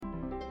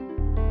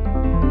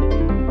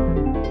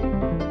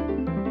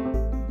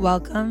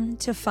Welcome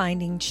to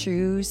Finding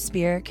True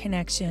Spirit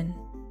Connection.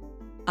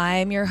 I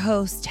am your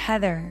host,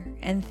 Heather,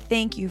 and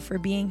thank you for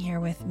being here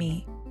with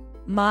me.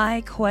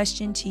 My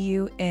question to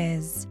you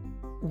is,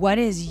 what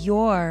is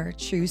your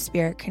true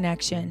spirit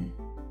connection?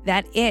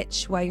 That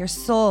itch why your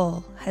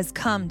soul has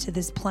come to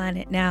this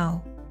planet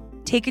now.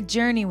 Take a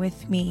journey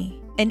with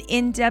me, an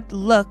in-depth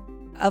look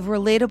of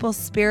relatable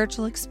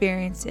spiritual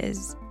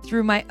experiences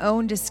through my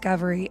own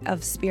discovery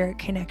of spirit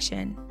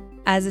connection.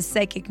 As a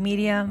psychic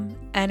medium,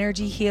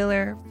 energy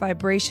healer,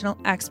 vibrational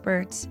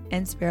expert,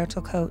 and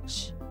spiritual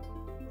coach.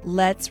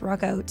 Let's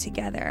rock out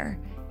together.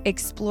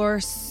 Explore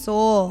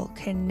soul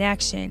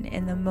connection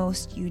in the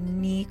most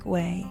unique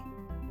way.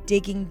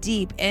 Digging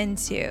deep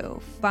into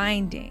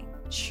finding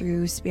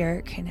true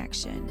spirit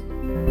connection.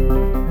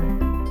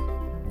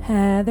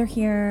 Heather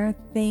here.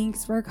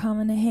 Thanks for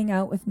coming to hang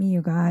out with me,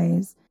 you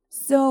guys.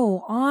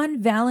 So, on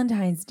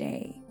Valentine's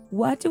Day,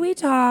 what do we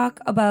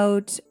talk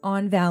about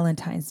on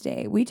Valentine's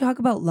Day? We talk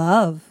about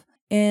love.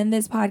 And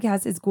this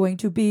podcast is going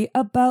to be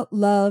about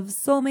love,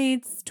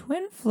 soulmates,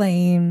 twin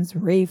flames,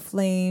 ray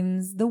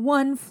flames, the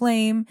one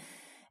flame,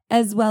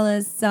 as well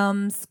as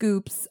some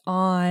scoops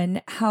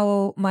on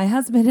how my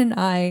husband and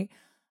I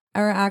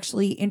are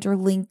actually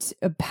interlinked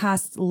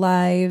past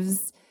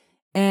lives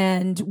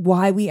and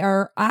why we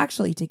are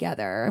actually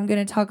together. I'm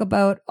going to talk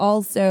about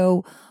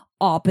also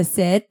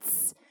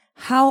opposites,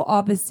 how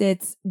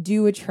opposites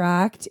do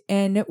attract,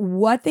 and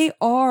what they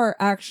are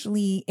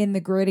actually in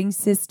the gridding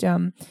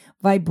system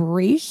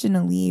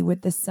vibrationally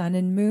with the sun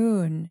and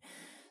moon.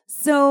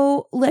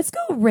 So let's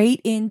go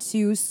right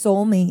into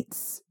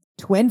soulmates,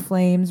 twin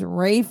flames,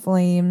 ray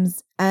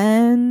flames,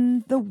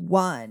 and the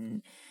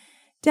one.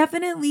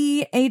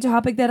 Definitely a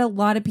topic that a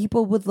lot of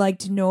people would like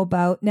to know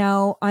about.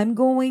 Now, I'm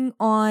going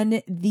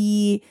on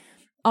the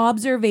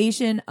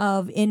observation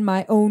of in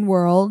my own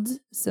world.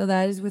 So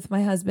that is with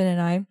my husband and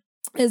I,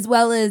 as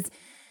well as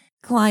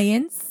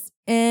clients,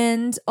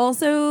 and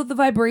also the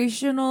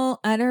vibrational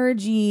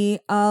energy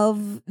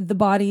of the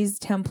body's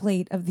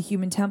template, of the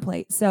human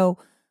template. So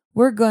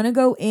we're going to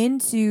go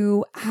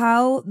into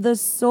how the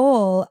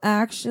soul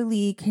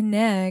actually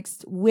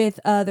connects with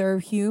other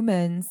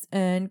humans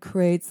and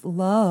creates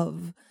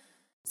love.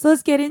 So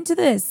let's get into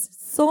this.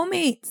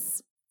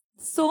 Soulmates.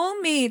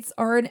 Soulmates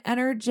are an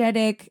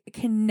energetic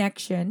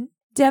connection,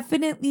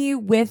 definitely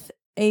with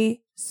a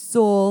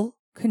soul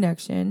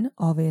connection.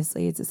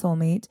 Obviously, it's a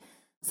soulmate.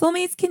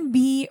 Soulmates can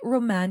be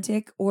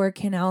romantic or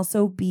can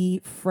also be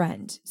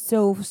friend.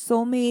 So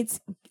soulmates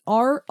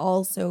are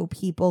also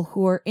people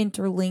who are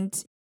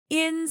interlinked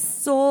in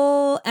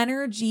soul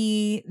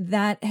energy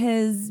that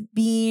has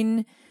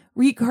been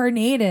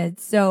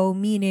reincarnated. So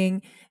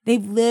meaning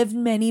they've lived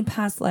many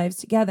past lives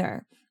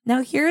together.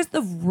 Now, here's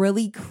the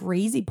really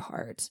crazy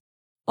part.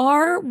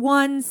 Our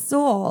one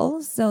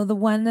soul, so the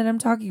one that I'm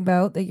talking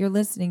about that you're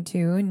listening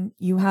to and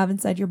you have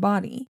inside your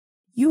body,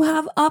 you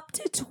have up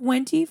to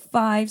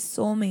 25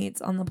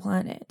 soulmates on the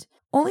planet.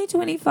 Only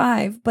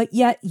 25, but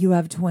yet you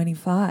have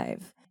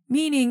 25.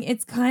 Meaning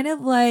it's kind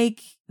of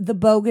like the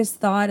bogus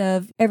thought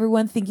of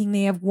everyone thinking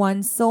they have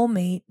one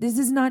soulmate. This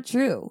is not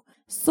true.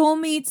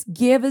 Soulmates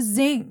give a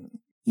zing,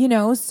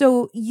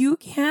 so you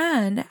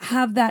can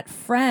have that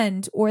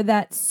friend or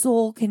that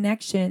soul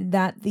connection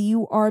that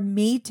you are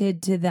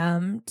mated to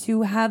them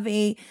to have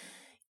a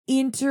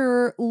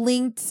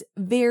interlinked,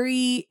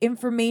 very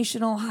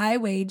informational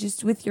highway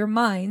just with your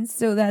mind.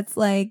 So that's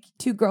like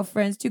two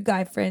girlfriends, two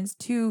guy friends,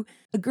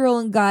 a girl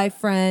and guy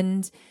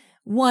friend,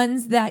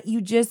 ones that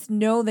you just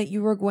know that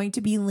you are going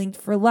to be linked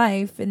for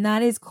life. And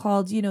that is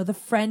called, the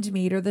friend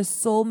mate or the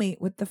soulmate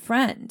with the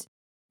friend.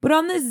 But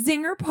on the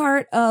zinger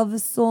part of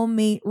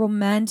soulmate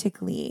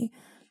romantically,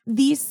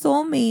 these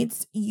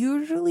soulmates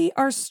usually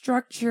are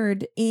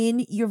structured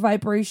in your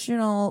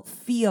vibrational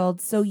field.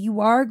 So you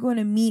are going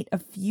to meet a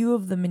few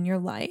of them in your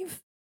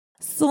life.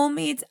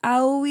 Soulmates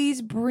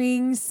always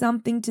bring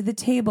something to the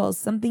table,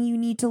 something you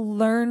need to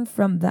learn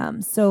from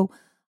them. So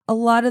a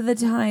lot of the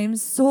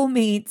times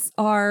soulmates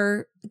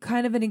are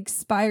kind of an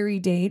expiry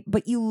date,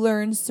 but you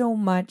learn so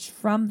much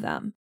from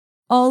them.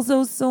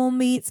 Also,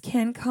 soulmates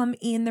can come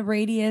in the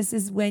radius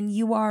is when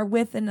you are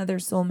with another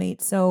soulmate.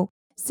 So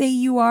say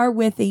you are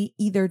with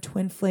either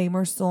twin flame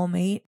or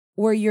soulmate,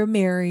 or you're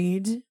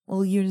married,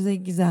 we'll use an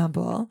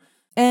example,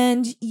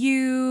 and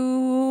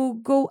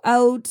you go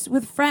out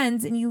with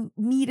friends and you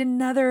meet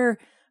another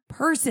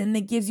person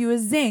that gives you a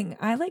zing.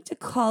 I like to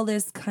call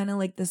this kind of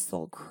like the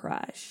soul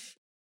crush,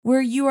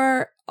 where you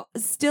are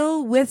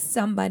still with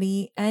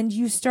somebody and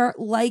you start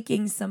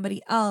liking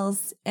somebody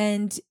else,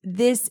 and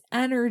this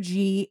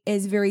energy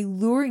is very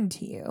luring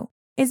to you.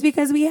 It's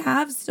because we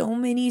have so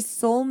many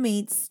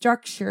soulmates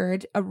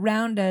structured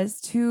around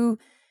us to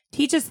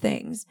teach us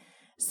things.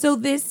 So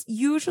this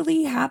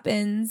usually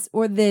happens,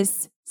 or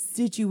this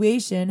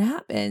situation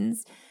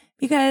happens,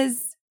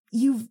 because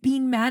you've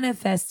been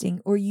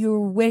manifesting or you're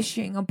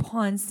wishing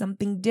upon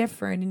something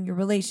different in your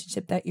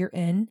relationship that you're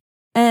in.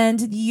 And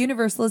the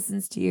universe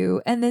listens to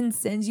you and then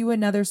sends you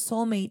another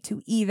soulmate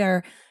to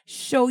either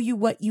show you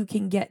what you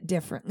can get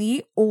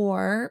differently,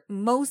 or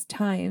most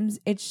times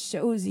it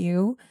shows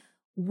you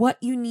what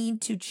you need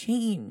to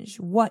change,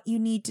 what you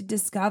need to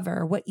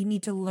discover, what you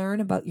need to learn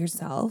about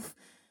yourself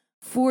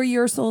for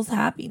your soul's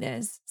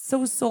happiness.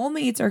 So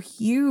soulmates are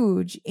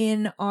huge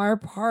in our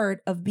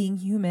part of being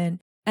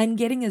human, and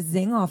getting a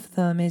zing off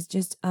them is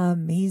just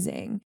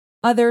amazing.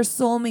 Other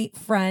soulmate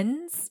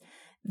friends,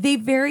 they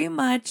very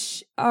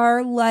much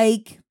are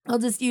like, I'll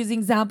just use an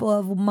example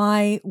of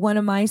one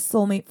of my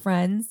soulmate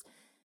friends.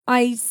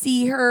 I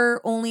see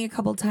her only a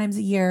couple times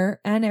a year,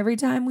 and every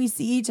time we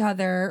see each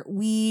other,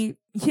 we,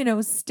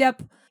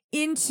 step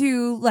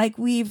into like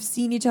we've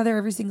seen each other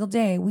every single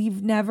day.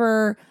 We've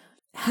never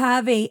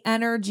have a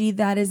energy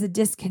that is a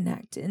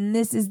disconnect, and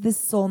this is the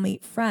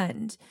soulmate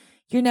friend.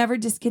 You're never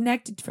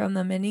disconnected from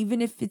them, and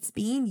even if it's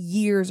been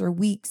years or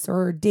weeks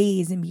or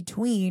days in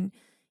between,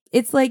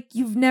 it's like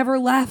you've never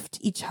left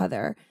each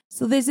other.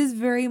 So this is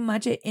very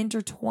much an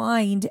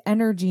intertwined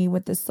energy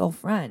with the soul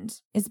friend.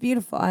 It's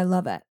beautiful. I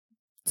love it.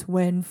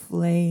 Twin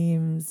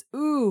flames.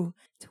 Ooh,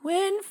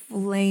 twin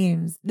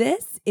flames.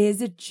 This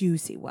is a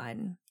juicy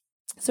one.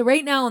 So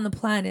right now on the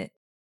planet,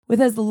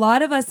 with a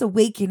lot of us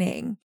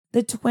awakening,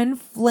 the twin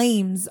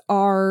flames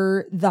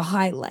are the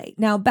highlight.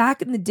 Now,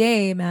 back in the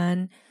day,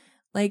 man,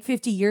 like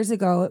 50 years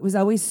ago, it was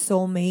always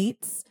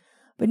soulmates.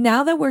 But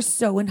now that we're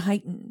so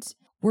enlightened,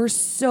 we're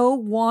so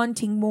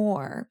wanting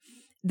more,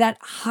 that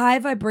high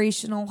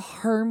vibrational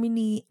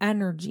harmony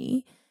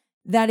energy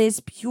that is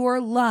pure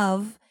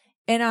love.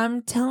 And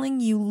I'm telling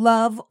you,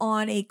 love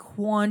on a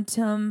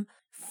quantum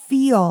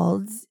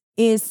field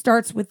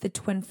starts with the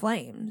twin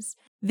flames.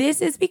 This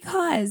is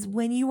because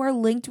when you are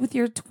linked with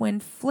your twin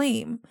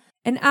flame,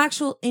 an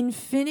actual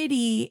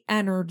infinity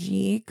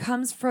energy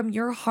comes from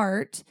your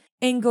heart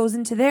and goes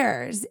into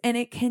theirs, and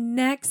it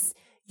connects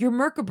your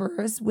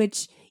Merkabahs,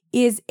 which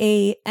is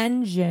a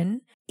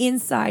engine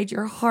inside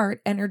your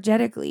heart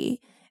energetically,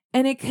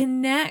 and it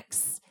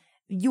connects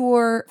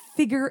your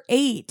figure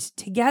 8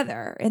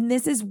 together. And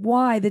this is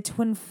why the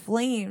twin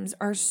flames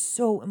are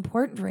so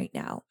important right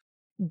now.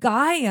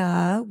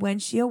 Gaia, when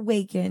she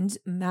awakened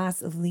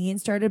massively and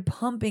started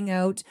pumping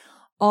out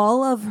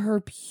all of her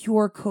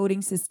pure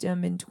coding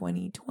system in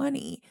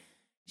 2020,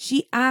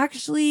 she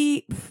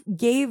actually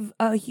gave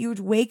a huge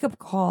wake-up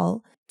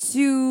call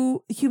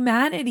to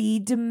humanity,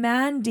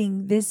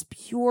 demanding this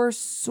pure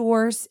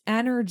source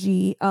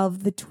energy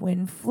of the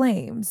twin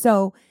flame.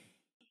 So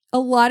a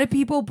lot of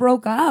people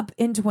broke up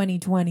in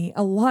 2020.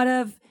 A lot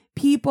of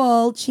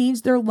people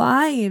changed their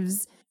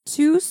lives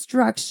to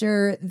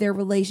structure their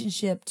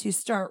relationship to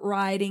start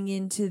riding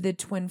into the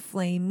twin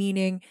flame,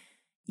 meaning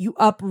you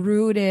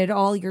uprooted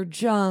all your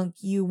junk.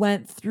 You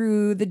went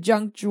through the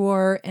junk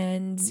drawer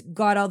and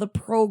got all the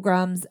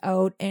programs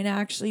out and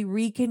actually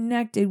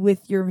reconnected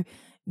with your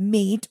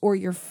mate or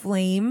your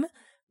flame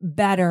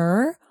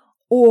better,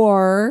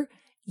 or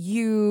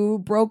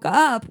you broke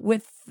up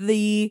with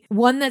the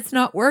one that's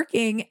not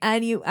working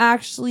and you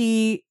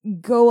actually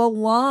go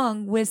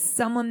along with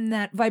someone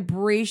that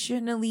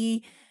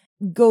vibrationally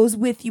goes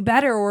with you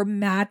better or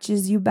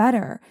matches you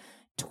better.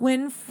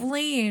 Twin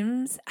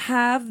flames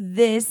have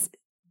this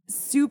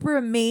super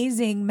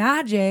amazing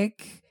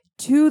magic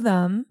to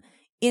them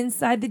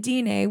inside the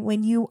DNA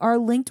when you are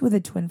linked with a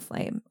twin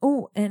flame.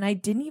 Oh, and I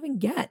didn't even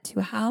get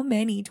to how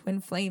many twin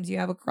flames you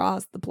have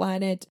across the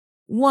planet.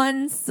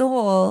 One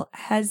soul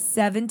has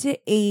 7 to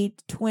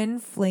 8 twin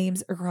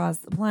flames across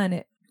the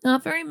planet.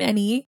 Not very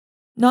many,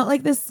 not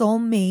like the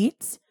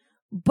soulmate,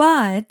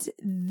 but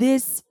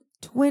this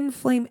twin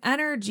flame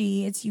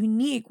energy, it's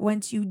unique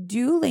once you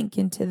do link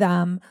into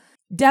them.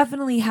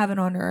 Definitely heaven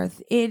on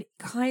earth. It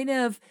kind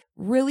of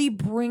really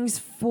brings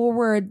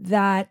forward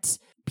that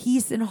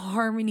peace and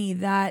harmony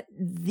that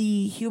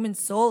the human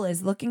soul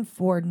is looking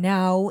for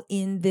now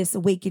in this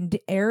awakened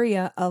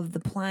area of the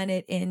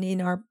planet and in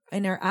our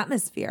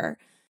atmosphere.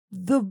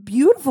 The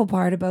beautiful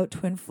part about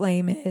twin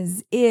flame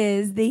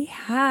is they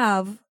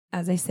have,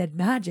 as I said,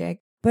 magic,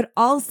 but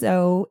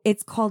also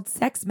it's called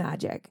sex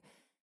magic.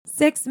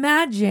 Sex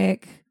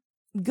magic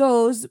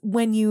goes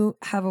when you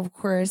have, of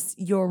course,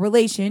 your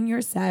relation,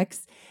 your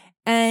sex,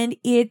 and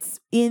it's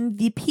in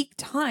the peak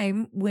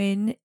time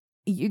when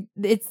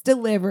it's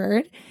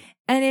delivered,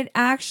 and it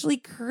actually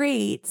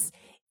creates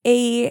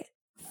a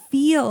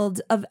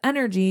field of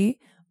energy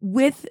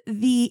with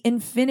the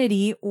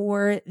infinity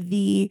or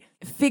the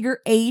figure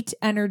 8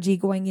 energy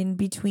going in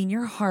between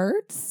your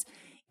hearts.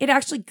 It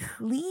actually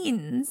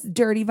cleans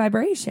dirty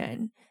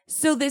vibration.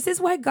 So this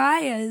is why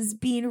Gaia is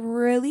being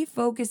really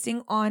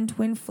focusing on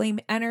twin flame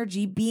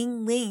energy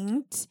being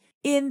linked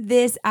in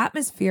this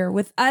atmosphere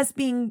with us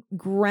being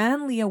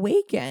grandly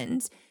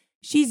awakened.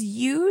 She's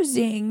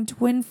using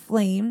twin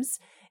flames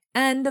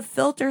and the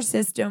filter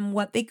system,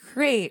 what they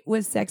create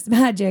with sex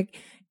magic,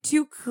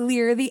 to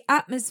clear the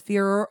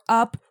atmosphere or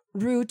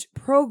uproot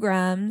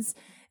programs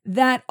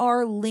that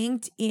are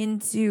linked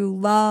into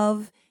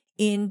love,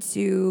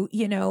 into,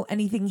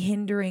 anything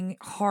hindering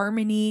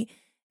harmony.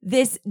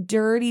 this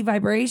dirty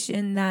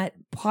vibration that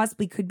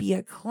possibly could be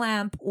a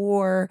clamp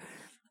or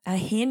a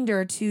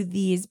hinder to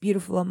these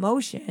beautiful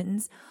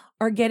emotions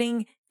are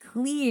getting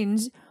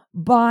cleaned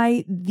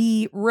by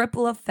the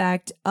ripple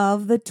effect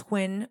of the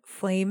twin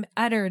flame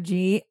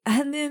energy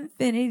and the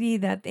infinity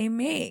that they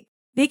make.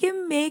 They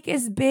can make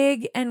as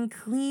big and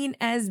clean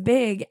as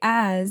big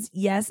as,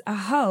 yes, a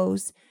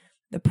house,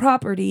 the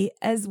property,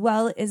 as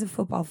well as a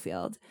football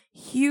field.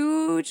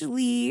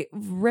 Hugely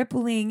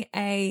rippling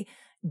a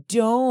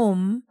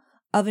dome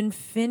of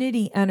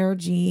infinity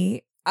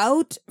energy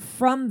out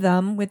from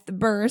them with the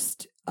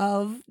burst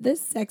of the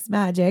sex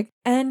magic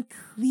and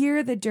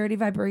clear the dirty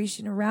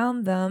vibration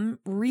around them,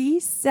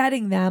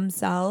 resetting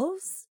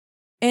themselves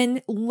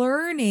and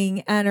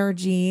learning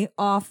energy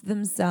off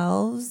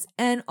themselves,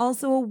 and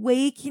also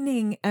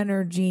awakening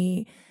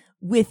energy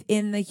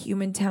within the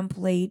human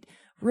template,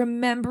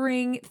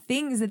 remembering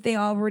things that they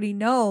already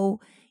know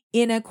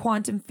in a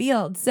quantum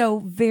field. So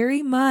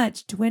very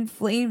much twin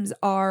flames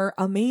are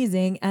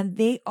amazing, and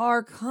they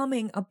are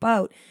coming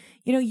about.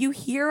 You know, you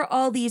hear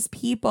all these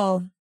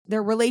people,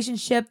 their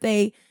relationship,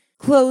 they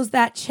close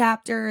that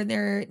chapter,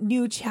 their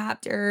new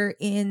chapter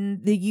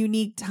in the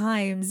unique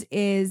times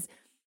is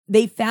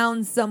they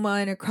found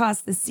someone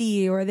across the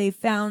sea, or they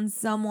found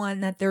someone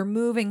that they're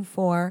moving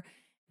for.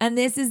 And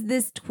this is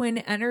this twin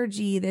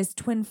energy, this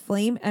twin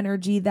flame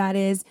energy that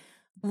is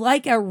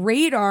like a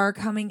radar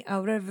coming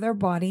out of their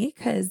body,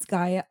 because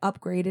Gaia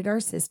upgraded our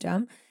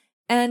system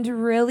and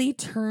really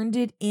turned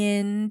it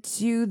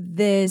into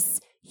this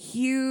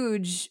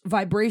huge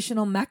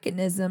vibrational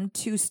mechanism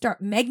to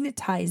start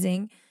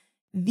magnetizing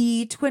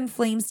the twin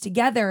flames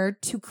together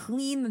to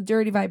clean the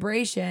dirty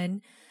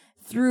vibration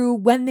through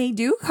when they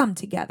do come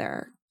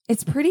together.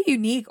 It's pretty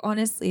unique,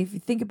 honestly, if you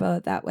think about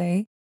it that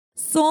way.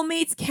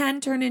 Soulmates can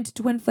turn into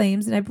twin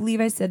flames, and I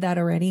believe I said that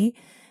already,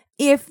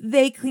 if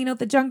they clean out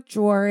the junk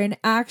drawer and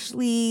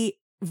actually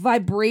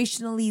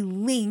vibrationally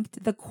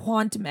linked the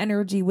quantum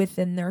energy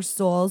within their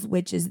souls,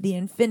 which is the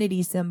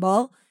infinity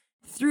symbol,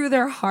 through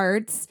their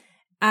hearts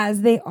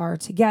as they are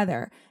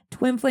together.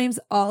 Twin flames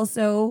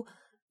also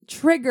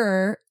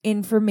trigger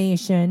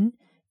information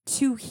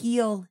to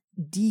heal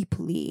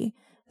deeply.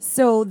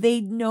 So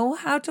they know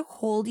how to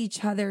hold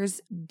each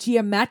other's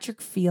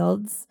geometric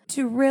fields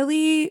to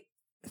really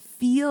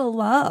feel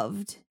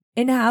loved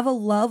and have a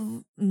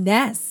love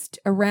nest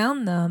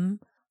around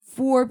them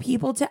for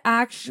people to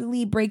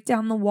actually break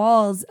down the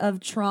walls of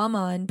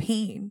trauma and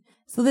pain.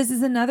 So this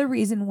is another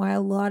reason why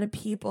a lot of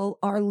people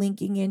are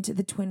linking into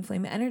the twin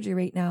flame energy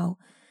right now,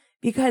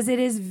 because it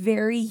is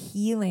very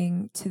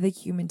healing to the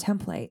human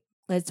template.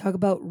 Let's talk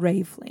about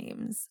ray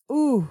flames.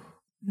 Ooh,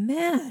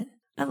 man,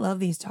 I love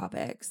these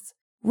topics.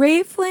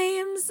 Ray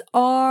flames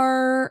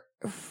are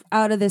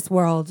out of this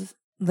world,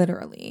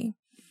 literally.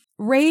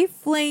 Ray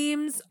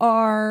flames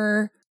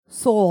are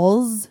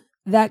souls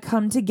that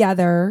come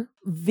together,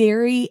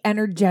 very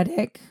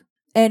energetic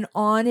and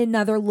on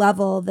another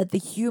level that the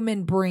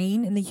human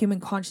brain and the human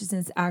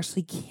consciousness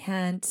actually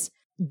can't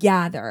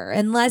gather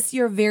unless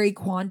you're very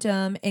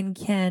quantum and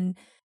can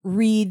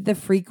read the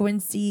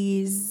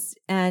frequencies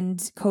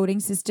and coding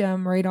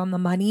system right on the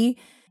money.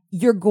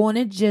 You're going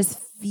to just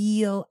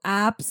feel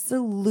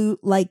absolute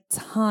like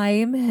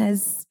time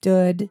has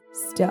stood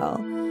still.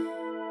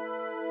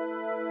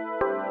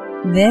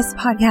 This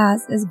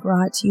podcast is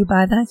brought to you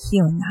by the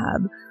Healing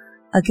Hub,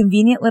 a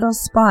convenient little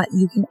spot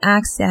you can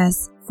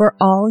access for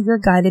all your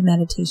guided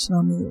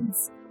meditational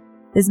needs.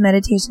 This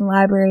meditation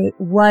library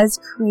was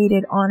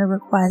created on a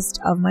request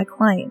of my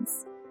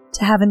clients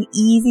to have an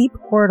easy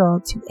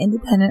portal to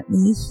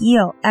independently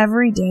heal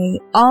every day,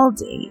 all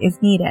day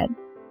if needed.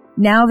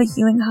 Now the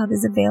Healing Hub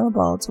is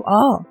available to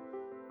all,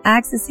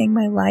 accessing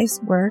my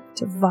life's work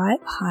to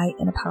vibe high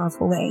in a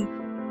powerful way.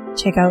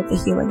 Check out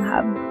the Healing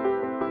Hub.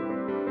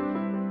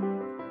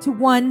 To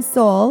one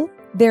soul,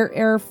 there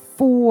are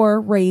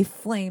 4 ray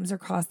flames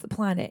across the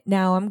planet.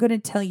 Now, I'm going to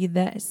tell you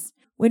this.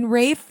 When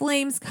ray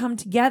flames come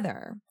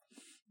together,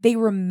 they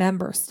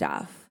remember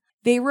stuff.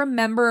 They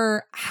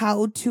remember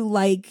how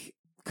to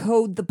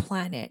code the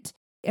planet.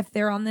 If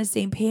they're on the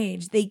same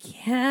page, they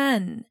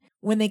can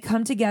when they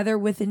come together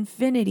with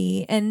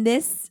infinity. And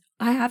this,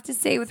 I have to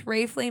say, with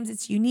ray flames,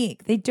 it's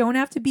unique. They don't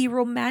have to be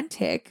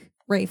romantic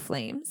ray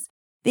flames.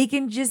 They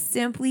can just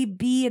simply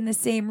be in the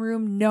same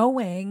room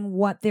knowing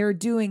what they're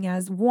doing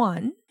as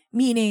one,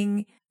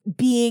 meaning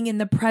being in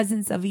the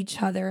presence of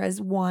each other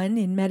as one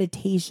in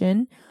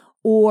meditation,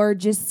 or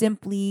just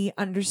simply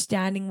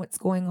understanding what's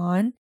going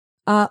on,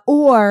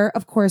 or,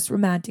 of course,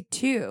 romantic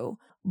too.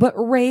 But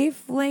ray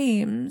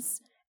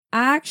flames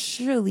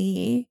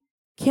actually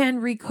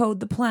can recode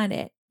the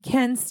planet,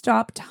 can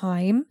stop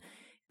time.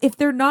 If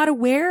they're not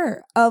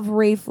aware of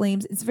ray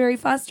flames, it's very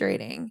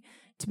frustrating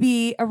to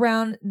be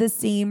around the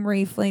same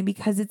ray flame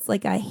because it's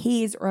like a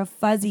haze or a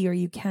fuzzy or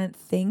you can't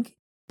think.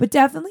 But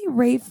definitely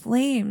ray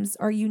flames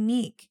are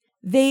unique.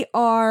 They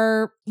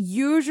are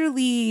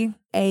usually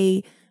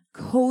a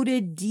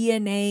coded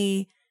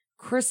DNA,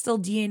 crystal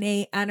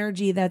DNA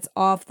energy that's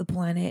off the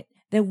planet,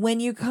 that when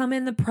you come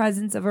in the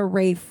presence of a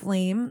ray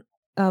flame,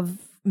 of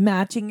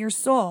matching your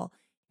soul.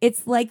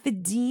 It's like the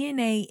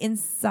DNA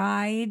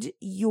inside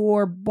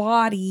your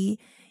body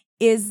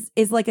is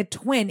like a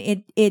twin.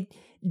 It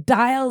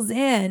dials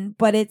in,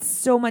 but it's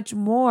so much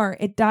more.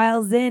 It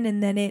dials in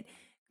and then it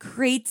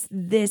creates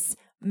this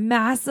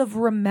massive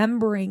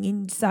remembering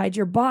inside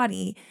your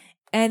body,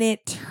 and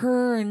it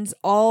turns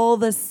all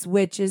the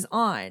switches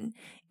on.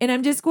 And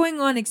I'm just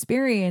going on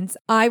experience.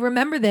 I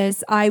remember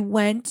this. I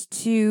went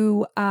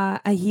to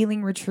a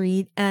healing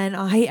retreat, and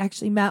I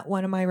actually met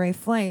one of my Ray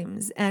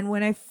Flames. And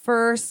when I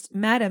first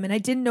met him, and I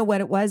didn't know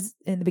what it was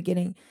in the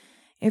beginning,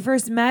 I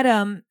first met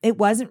him, it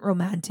wasn't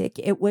romantic.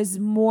 It was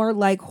more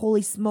like,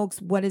 holy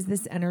smokes, what is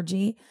this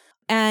energy?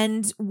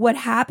 And what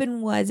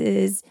happened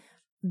is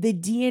the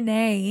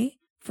DNA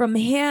from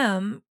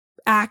him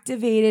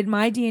activated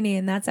my DNA.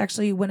 And that's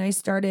actually when I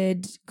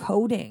started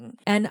coding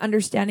and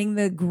understanding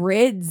the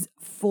grids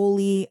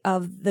fully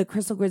of the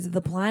crystal grids of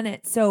the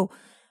planet. So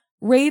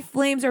Ray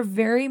Flames are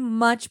very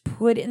much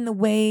put in the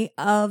way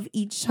of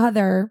each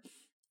other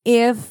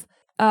if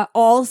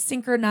all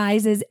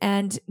synchronizes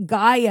and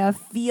Gaia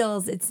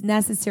feels it's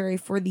necessary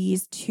for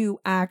these to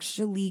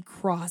actually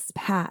cross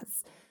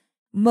paths.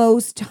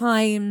 Most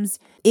times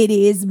it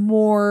is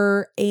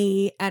more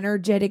a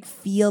energetic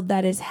field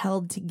that is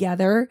held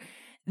together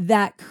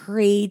that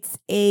creates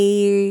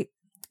a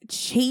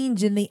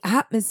change in the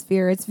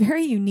atmosphere. It's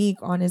very unique,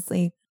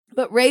 honestly.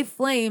 But Ray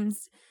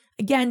Flames,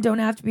 again, don't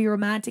have to be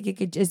romantic. It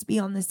could just be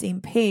on the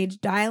same page,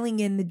 dialing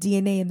in the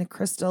DNA and the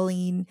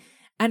crystalline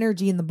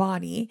energy in the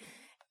body.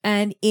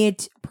 And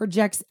it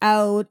projects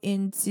out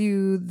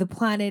into the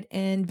planet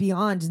and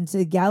beyond, into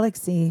the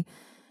galaxy.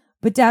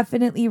 But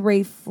definitely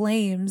Ray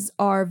Flames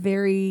are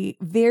very,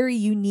 very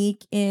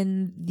unique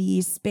in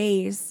the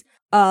space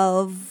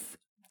of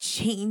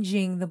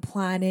changing the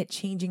planet,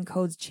 changing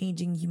codes,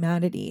 changing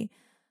humanity.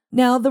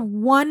 Now, the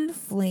one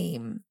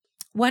flame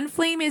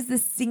is the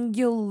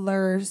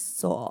singular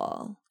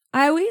soul.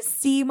 I always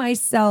see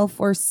myself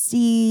or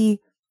see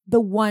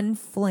the one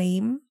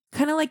flame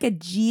kind of like a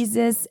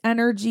Jesus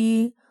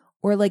energy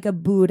or like a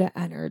Buddha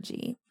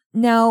energy.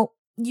 Now,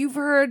 you've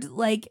heard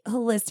like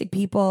holistic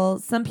people,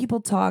 some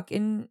people talk,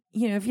 and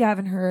if you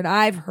haven't heard,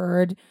 I've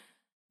heard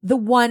the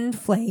one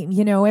flame.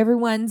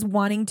 Everyone's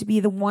wanting to be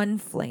the one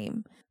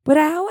flame. But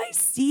how I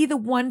see the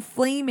one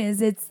flame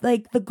is it's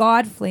like the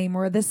God flame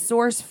or the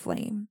source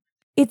flame.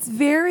 It's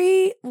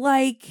very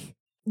like,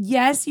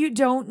 yes, you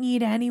don't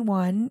need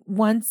anyone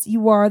once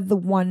you are the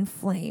one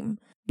flame.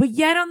 But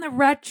yet on the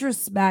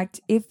retrospect,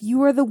 if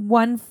you are the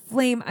one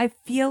flame, I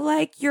feel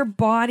like your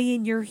body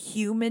and your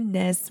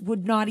humanness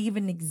would not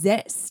even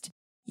exist.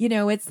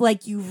 It's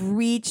like you've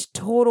reached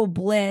total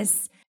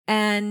bliss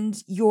and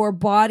your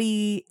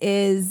body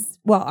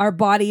our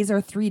bodies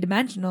are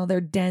 3-dimensional. They're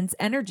dense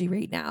energy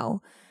right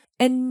now.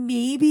 And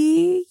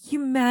maybe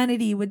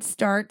humanity would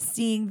start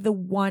seeing the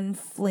one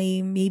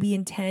flame maybe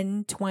in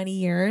 10, 20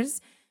 years.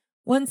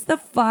 Once the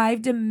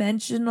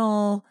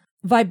 5-dimensional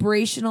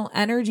vibrational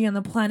energy on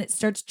the planet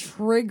starts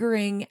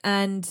triggering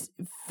and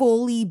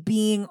fully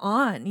being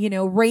on,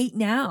 right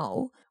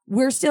now,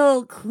 we're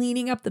still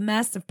cleaning up the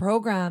mess of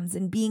programs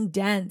and being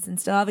dense and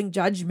still having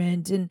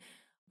judgment and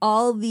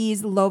all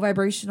these low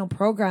vibrational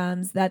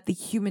programs that the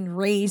human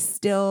race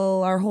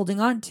still are holding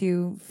on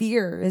to.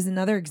 Fear is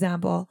another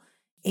example.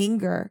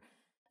 Anger.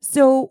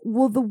 So,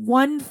 the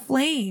one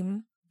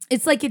flame,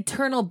 it's like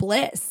eternal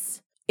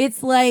bliss.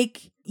 It's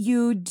like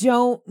you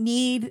don't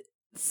need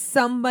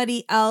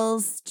somebody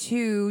else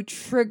to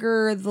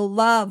trigger the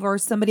love or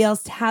somebody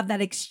else to have that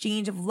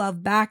exchange of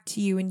love back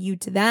to you and you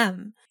to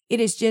them.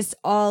 It is just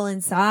all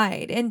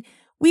inside. And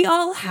we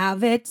all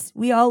have it.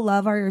 We all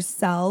love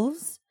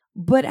ourselves.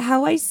 But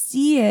how I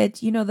see it,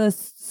 the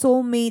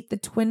soulmate, the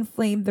twin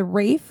flame, the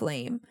Ray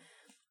flame,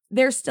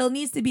 there still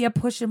needs to be a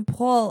push and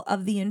pull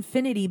of the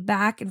infinity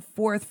back and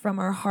forth from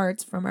our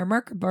hearts, from our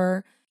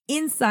Merkaba,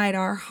 inside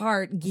our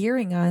heart,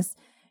 gearing us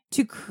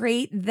to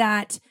create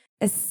that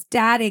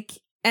ecstatic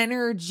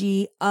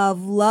energy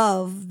of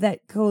love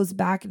that goes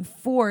back and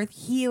forth,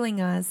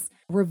 healing us,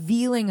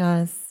 revealing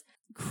us,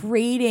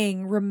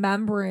 creating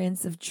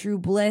remembrance of true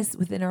bliss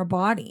within our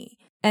body.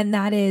 And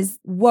that is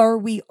where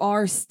we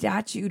are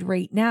statued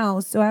right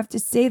now. So I have to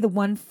say the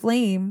one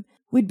flame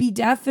would be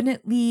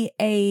definitely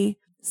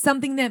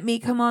something that may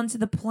come onto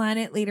the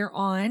planet later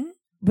on.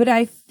 But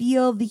I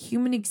feel the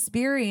human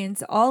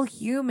experience, all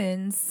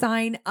humans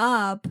sign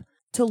up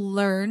to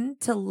learn,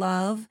 to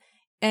love,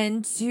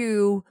 and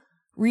to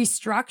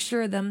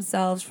restructure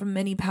themselves from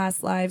many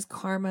past lives,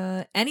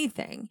 karma,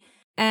 anything.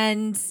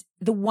 And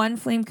the one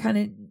flame kind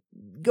of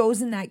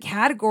goes in that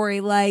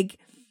category, like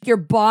your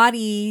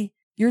body,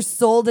 your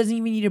soul doesn't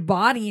even need a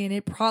body, and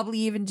it probably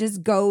even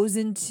just goes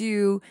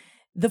into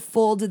the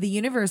fold of the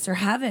universe or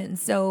heaven.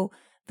 So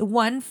the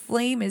one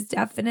flame is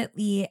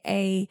definitely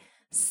a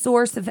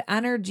source of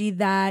energy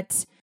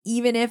that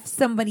even if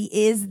somebody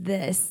is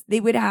this, they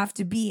would have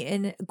to be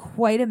in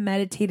quite a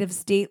meditative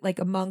state, like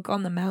a monk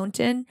on the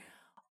mountain,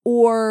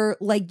 or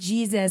like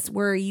Jesus,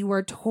 where you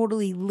are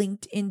totally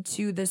linked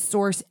into the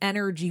source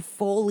energy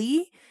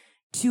fully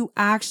to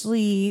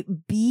actually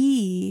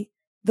be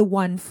the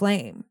one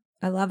flame.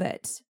 I love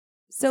it.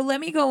 So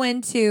let me go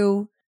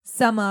into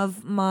some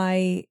of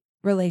my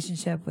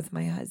relationship with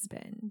my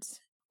husband.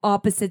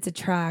 Opposites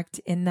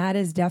attract, and that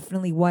is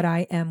definitely what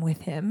I am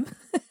with him.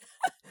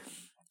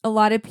 A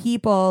lot of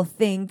people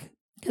think,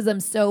 because I'm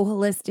so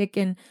holistic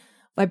and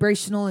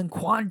vibrational and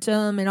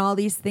quantum and all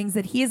these things,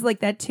 that he is like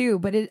that too,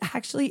 but it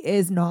actually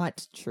is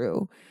not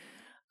true.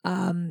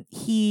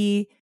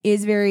 He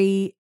is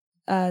very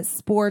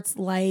sports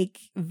like,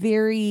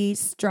 very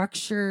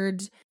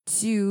structured,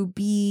 to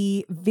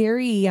be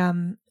very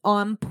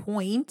on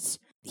point.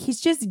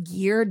 He's just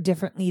geared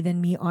differently than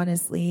me,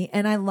 honestly.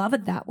 And I love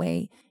it that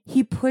way.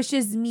 He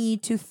pushes me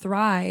to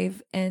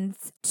thrive and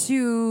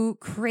to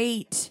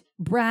create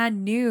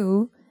brand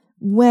new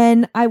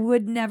when I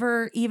would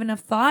never even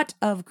have thought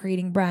of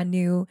creating brand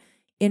new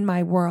in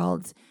my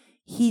world.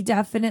 He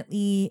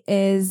definitely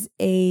is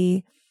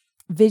a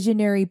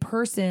visionary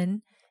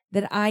person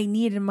that I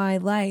need in my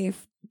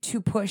life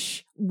to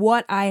push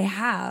what I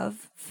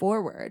have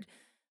forward.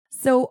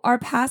 So our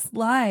past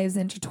lives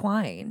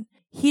intertwine.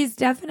 He's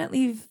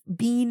definitely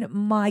been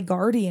my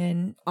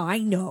guardian, I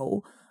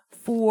know,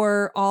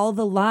 for all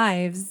the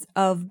lives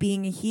of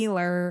being a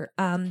healer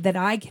that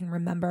I can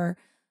remember.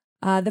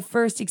 The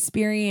first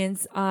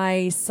experience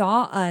I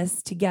saw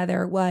us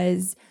together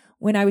was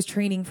when I was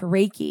training for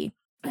Reiki.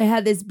 I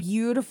had this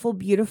beautiful,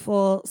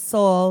 beautiful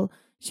soul.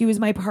 She was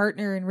my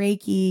partner in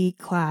Reiki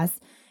class,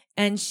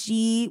 and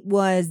she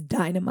was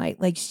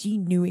dynamite. Like, she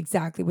knew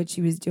exactly what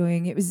she was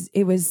doing.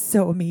 It was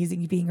so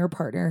amazing being her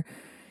partner.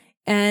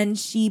 And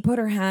she put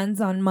her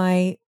hands on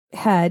my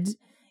head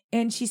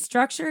and she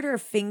structured her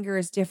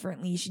fingers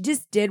differently. She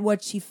just did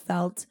what she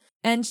felt.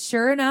 And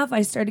sure enough,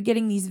 I started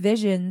getting these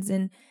visions.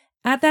 And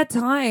at that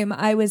time,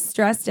 I was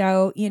stressed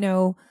out. You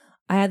know,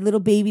 I had little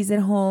babies at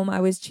home.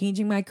 I was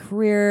changing my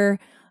career.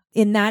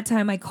 In that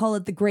time, I call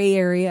it the gray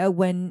area,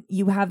 when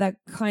you have that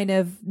kind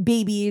of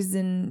babies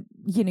and,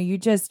 you know, you're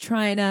just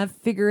trying to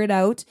figure it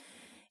out.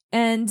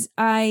 And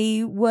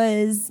I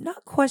was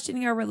not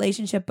questioning our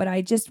relationship, but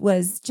I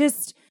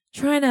was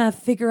trying to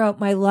figure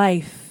out my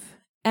life.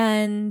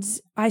 And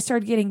I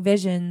started getting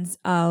visions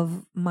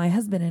of my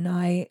husband and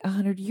I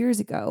 100 years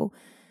ago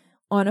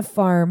on a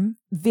farm,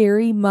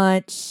 very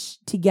much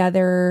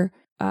together.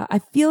 I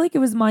feel like it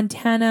was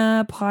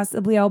Montana,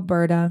 possibly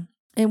Alberta.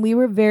 And we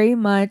were very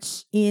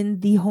much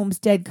in the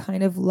homestead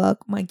kind of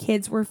look. My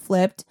kids were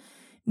flipped,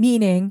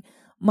 meaning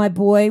my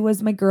boy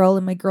was my girl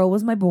and my girl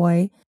was my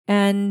boy.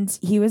 And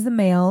he was the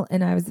male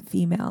and I was the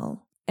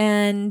female.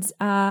 And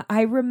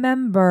I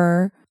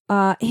remember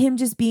him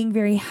just being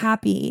very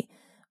happy,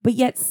 but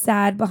yet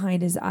sad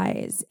behind his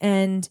eyes.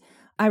 And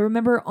I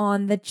remember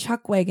on the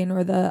chuck wagon,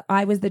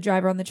 I was the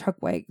driver on the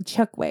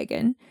chuck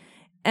wagon.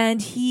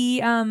 And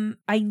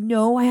I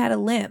know I had a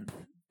limp.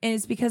 And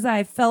it's because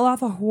I fell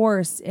off a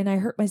horse and I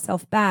hurt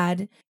myself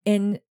bad.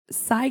 And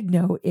side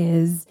note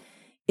is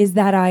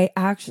that I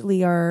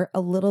actually are a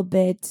little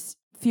bit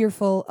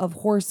fearful of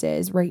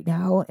horses right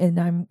now. And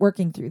I'm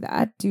working through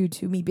that due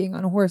to me being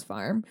on a horse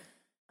farm.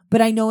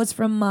 But I know it's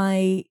from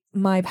my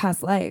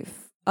past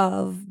life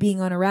of being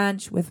on a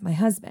ranch with my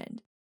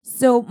husband.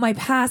 So my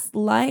past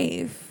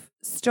life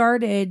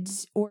started,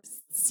 or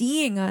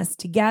seeing us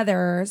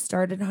together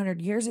started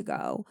 100 years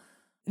ago,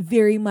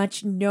 very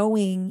much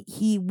knowing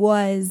he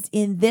was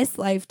in this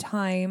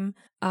lifetime,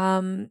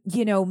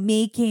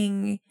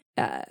 making,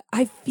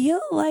 I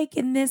feel like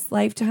in this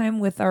lifetime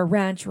with our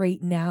ranch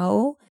right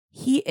now,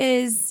 he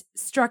is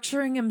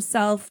structuring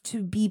himself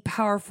to be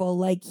powerful,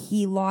 like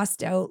he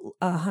lost out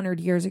 100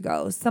 years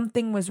ago.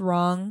 Something was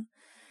wrong,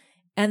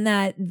 and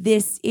that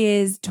this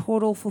is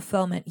total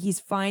fulfillment.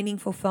 He's finding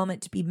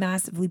fulfillment to be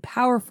massively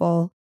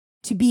powerful,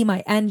 to be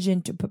my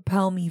engine to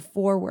propel me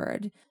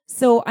forward.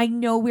 So I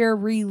know we're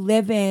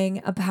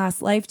reliving a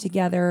past life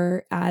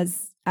together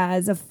as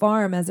a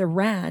farm, as a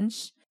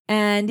ranch,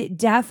 and it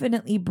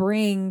definitely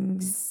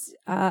brings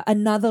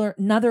another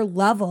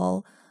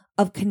level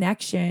of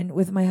connection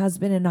with my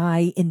husband and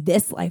I in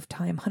this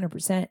lifetime,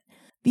 100%.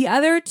 The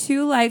other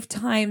 2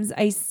 lifetimes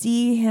I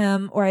see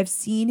him, or I've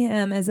seen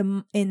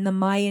him in the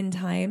Mayan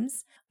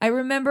times. I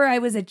remember I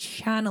was a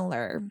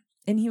channeler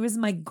and he was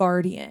my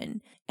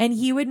guardian, and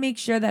he would make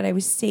sure that I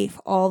was safe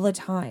all the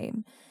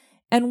time.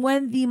 And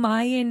when the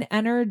Mayan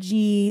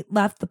energy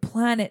left the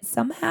planet,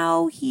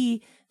 somehow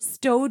he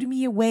stowed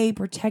me away,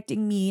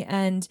 protecting me,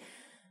 and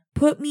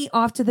put me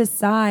off to the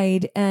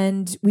side,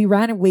 and we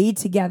ran away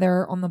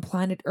together on the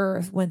planet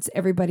Earth once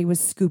everybody was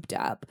scooped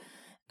up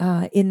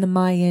in the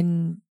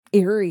Mayan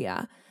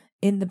area,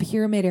 in the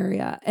pyramid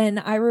area. And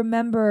I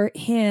remember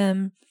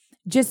him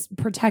just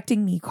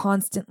protecting me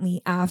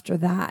constantly after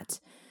that.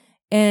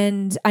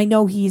 And I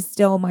know he's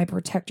still my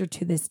protector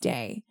to this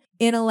day.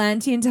 In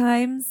Atlantean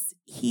times,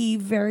 he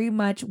very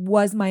much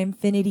was my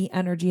infinity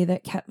energy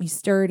that kept me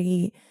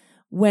sturdy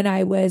when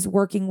I was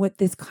working with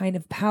this kind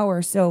of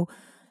power. So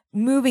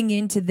moving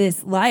into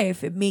this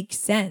life, it makes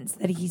sense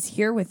that he's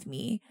here with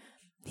me.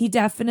 He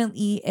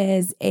definitely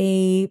is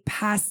a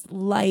past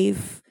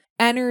life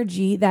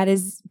energy that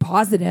is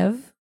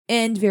positive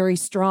and very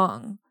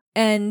strong.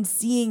 And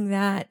seeing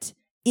that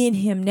in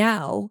him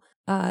now,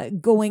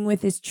 going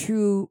with his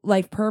true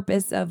life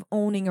purpose of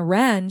owning a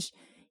ranch.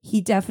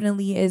 He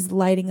definitely is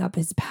lighting up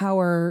his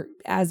power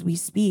as we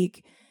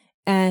speak,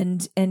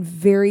 and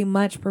very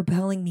much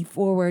propelling me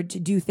forward to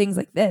do things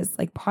like this,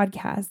 like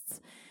podcasts.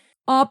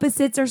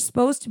 Opposites are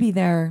supposed to be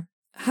there.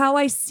 How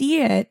I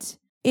see it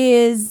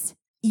is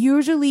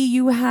usually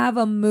you have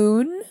a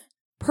moon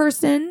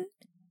person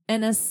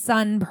and a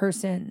sun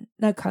person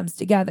that comes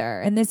together.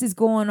 And this is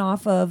going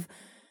off of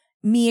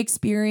me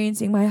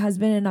experiencing my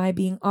husband and I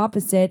being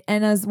opposite,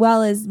 and as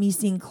well as me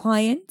seeing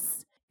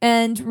clients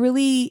and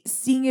really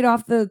seeing it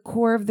off the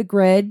core of the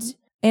grid.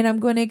 And I'm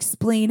going to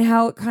explain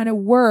how it kind of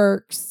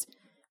works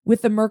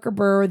with the Merkaba,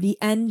 or the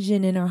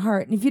engine in our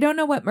heart. And if you don't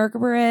know what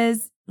Merkaba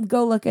is,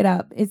 go look it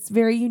up. It's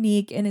very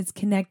unique and it's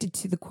connected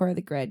to the core of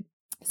the grid.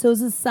 So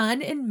it's the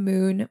sun and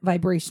moon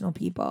vibrational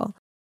people.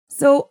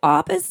 So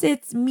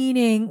opposites,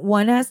 meaning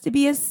one has to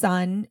be a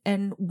sun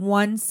and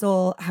one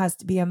soul has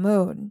to be a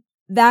moon.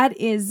 That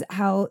is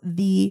how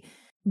the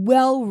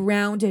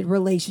well-rounded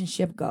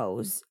relationship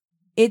goes.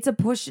 It's a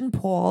push and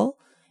pull.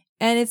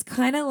 And it's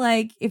kind of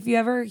like if you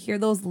ever hear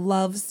those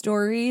love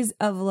stories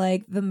of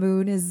like the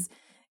moon is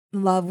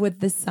in love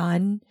with the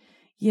sun.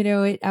 You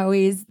know, it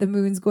always, the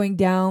moon's going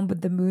down,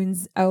 but the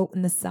moon's out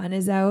and the sun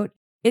is out.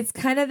 It's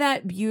kind of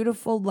that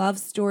beautiful love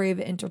story of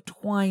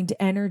intertwined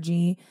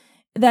energy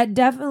that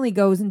definitely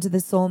goes into the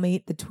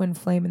soulmate, the twin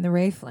flame, and the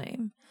ray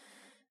flame.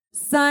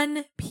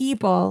 Sun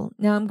people.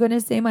 Now I'm going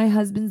to say my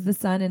husband's the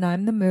sun and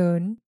I'm the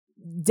moon.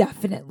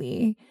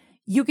 Definitely.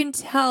 You can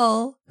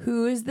tell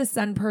who is the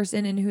sun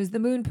person and who's the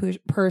moon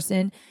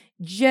person,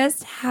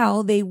 just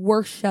how they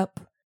worship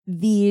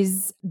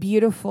these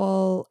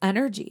beautiful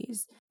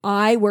energies.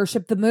 I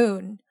worship the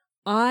moon.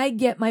 I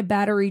get my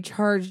battery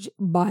charged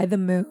by the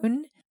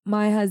moon.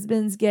 My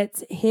husband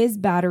gets his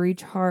battery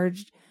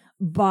charged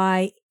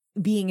by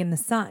being in the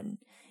sun.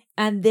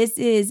 And this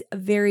is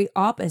very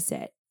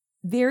opposite,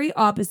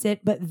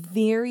 but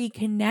very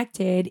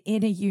connected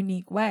in a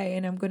unique way.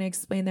 And I'm going to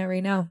explain that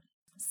right now.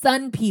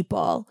 Sun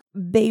people,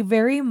 they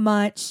very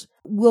much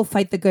will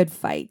fight the good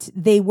fight.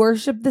 They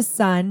worship the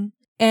sun,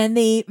 and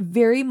they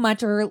very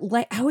much are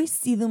like, I always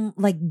see them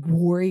like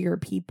warrior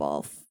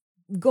people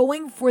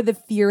going for the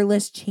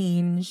fearless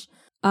change.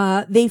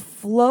 They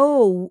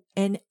flow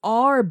and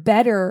are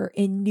better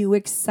in new,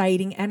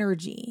 exciting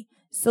energy.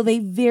 So they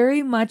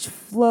very much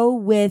flow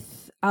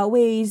with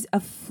always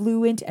a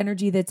fluent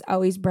energy that's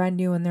always brand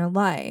new in their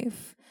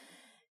life.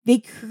 They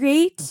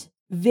create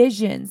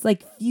visions,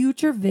 like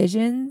future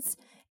visions,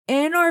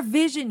 and are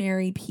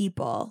visionary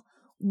people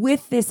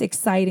with this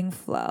exciting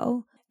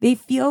flow. They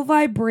feel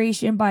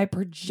vibration by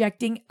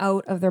projecting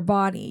out of their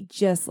body,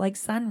 just like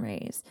sun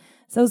rays.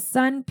 So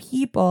sun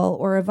people,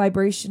 or a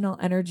vibrational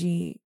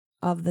energy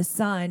of the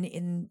sun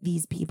in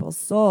these people's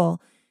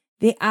soul,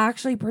 they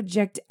actually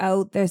project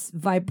out this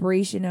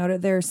vibration out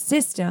of their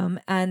system,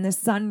 and the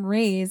sun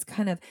rays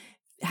kind of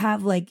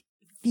have like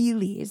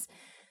feelies.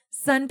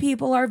 Sun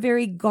people are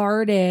very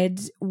guarded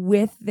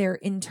with their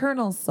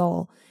internal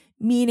soul,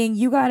 meaning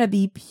you got to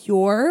be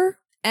pure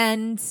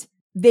and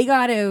they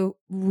got to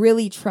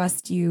really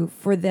trust you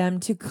for them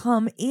to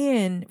come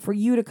in, for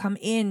you to come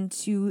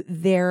into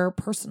their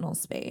personal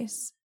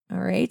space. All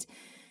right.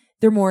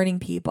 They're morning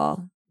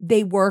people.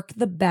 They work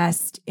the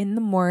best in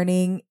the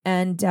morning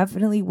and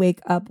definitely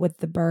wake up with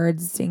the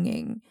birds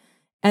singing.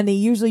 And they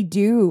usually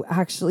do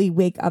actually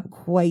wake up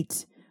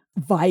quite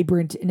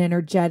vibrant and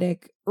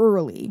energetic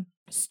early.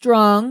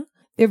 Strong.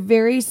 They're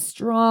very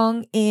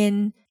strong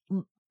in,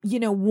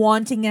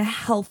 wanting a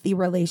healthy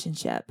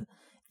relationship.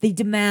 They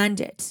demand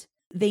it.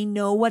 They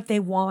know what they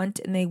want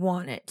and they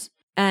want it.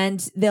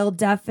 And they'll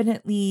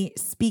definitely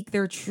speak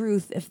their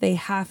truth if they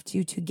have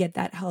to get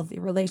that healthy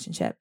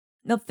relationship.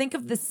 Now think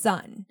of the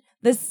sun.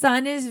 The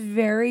sun is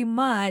very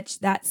much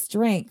that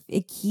strength.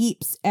 It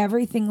keeps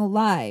everything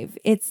alive.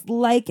 It's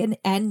like an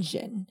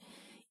engine.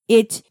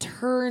 It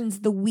turns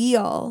the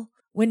wheel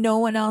when no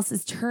one else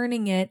is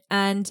turning it,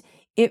 and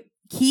it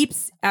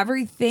keeps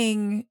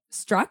everything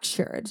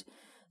structured.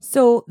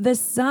 So the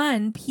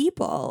sun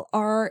people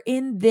are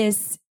in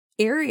this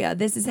area.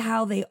 This is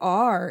how they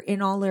are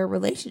in all their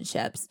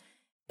relationships,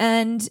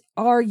 and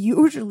are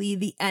usually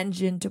the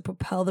engine to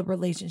propel the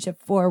relationship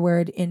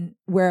forward in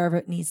wherever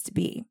it needs to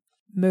be.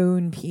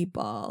 Moon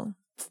people.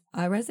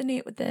 I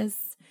resonate with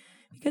this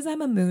because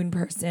I'm a moon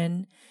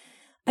person.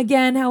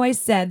 Again, how I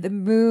said, the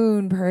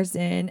moon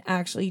person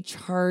actually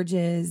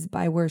charges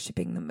by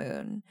worshiping the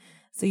moon.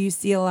 So you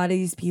see a lot of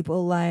these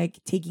people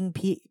like taking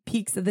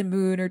peeks of the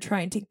moon or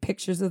trying to take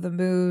pictures of the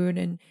moon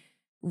and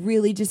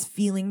really just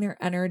feeling their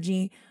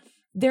energy.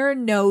 They're a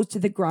nose to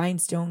the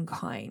grindstone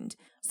kind.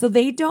 So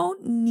they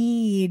don't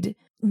need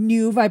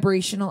new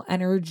vibrational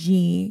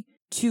energy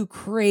to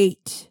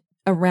create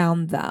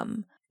around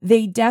them.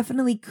 They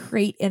definitely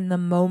create in the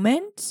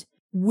moment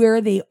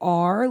where they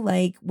are,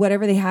 like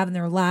whatever they have in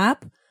their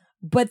lap,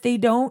 but they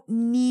don't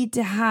need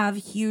to have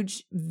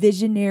huge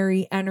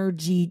visionary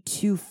energy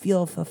to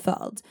feel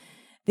fulfilled.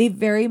 They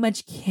very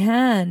much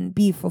can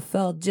be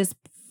fulfilled just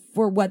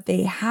for what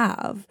they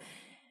have.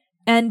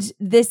 And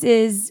this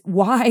is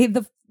why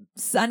the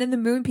sun and the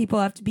moon people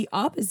have to be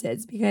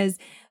opposites, because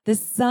the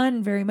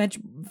sun, very much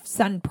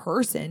sun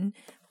person,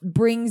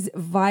 brings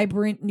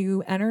vibrant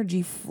new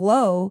energy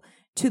flow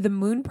to the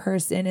moon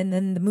person, and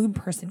then the moon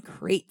person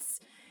creates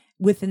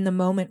within the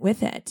moment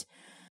with it.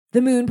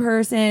 The moon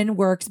person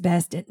works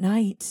best at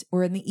night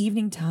or in the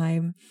evening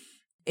time,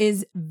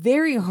 is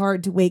very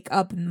hard to wake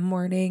up in the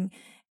morning.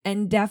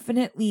 And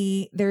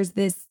definitely there's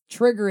this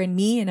trigger in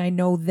me, and I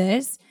know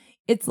this.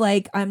 It's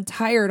like I'm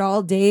tired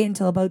all day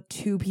until about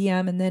 2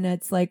 p.m. and then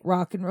it's like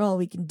rock and roll.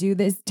 We can do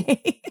this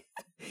day.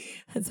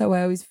 That's how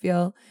I always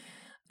feel.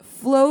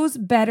 Flows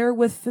better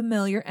with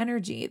familiar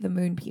energy, the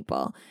moon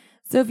people.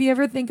 So if you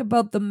ever think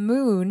about the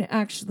moon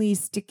actually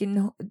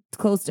sticking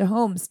close to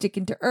home,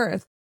 sticking to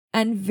earth,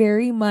 and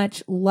very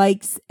much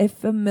likes a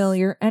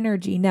familiar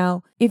energy.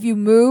 Now, if you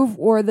move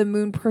or the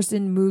moon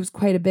person moves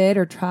quite a bit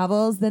or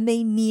travels, then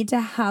they need to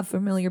have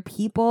familiar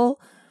people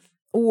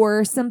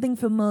or something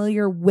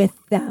familiar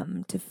with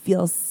them to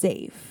feel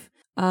safe.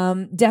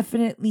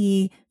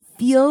 Definitely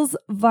feels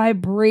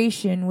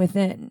vibration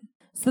within.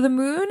 So the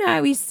moon I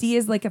always see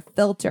is like a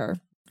filter.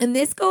 And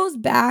this goes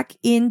back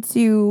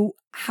into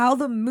how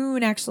the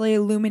moon actually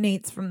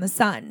illuminates from the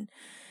sun.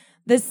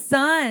 The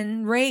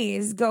sun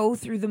rays go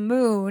through the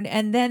moon,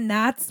 and then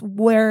that's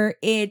where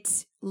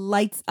it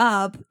lights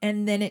up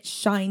and then it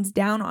shines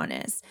down on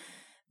us.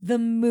 The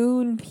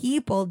moon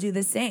people do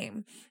the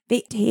same.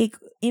 They take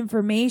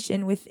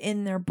information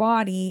within their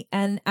body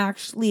and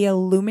actually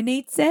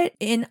illuminates it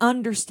and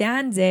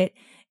understands it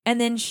and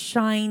then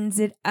shines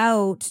it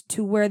out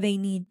to where they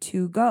need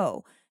to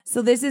go.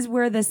 So this is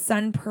where the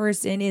sun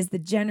person is the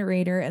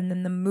generator, and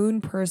then the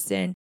moon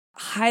person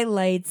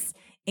highlights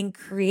and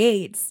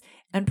creates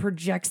and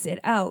projects it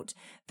out.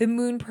 The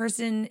moon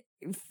person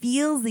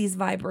feels these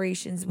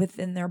vibrations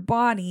within their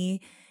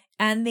body,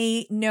 and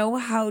they know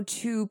how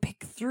to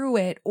pick through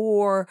it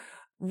or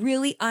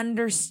really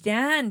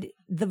understand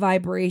the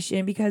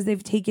vibration because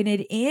they've taken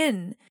it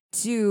in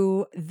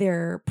to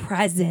their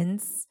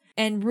presence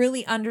and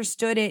really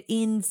understood it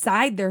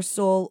inside their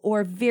soul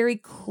or very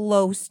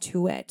close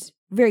to it,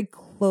 very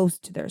close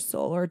to their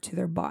soul or to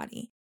their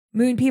body.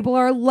 Moon people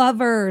are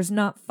lovers,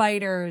 not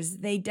fighters.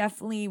 They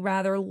definitely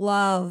rather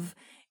love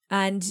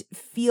and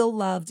feel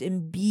loved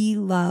and be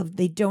loved.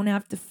 They don't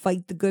have to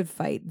fight the good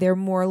fight. They're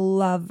more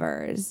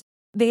lovers.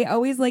 They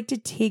always like to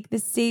take the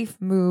safe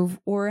move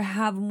or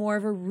have more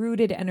of a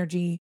rooted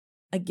energy.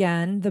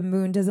 Again, the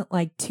moon doesn't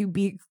like to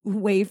be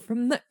away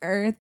from the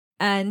earth,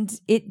 and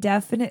it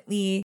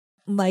definitely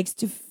likes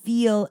to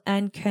feel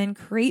and can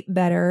create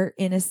better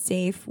in a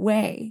safe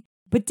way.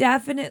 But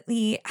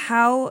definitely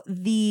how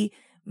the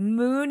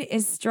moon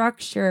is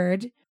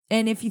structured,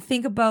 and if you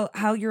think about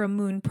how you're a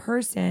moon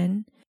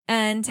person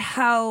and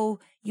how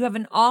you have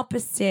an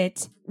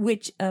opposite,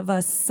 which of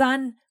a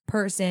sun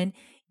person,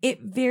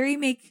 it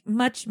very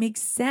much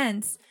makes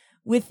sense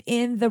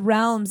within the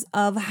realms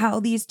of how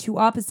these two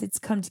opposites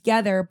come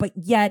together, but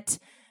yet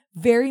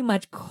very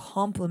much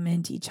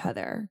complement each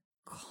other.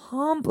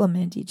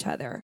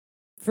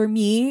 For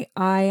me,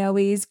 I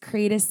always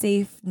create a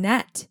safe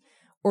net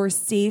or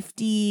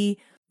safety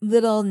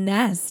little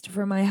nest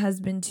for my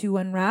husband to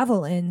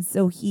unravel in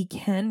so he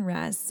can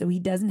rest, so he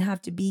doesn't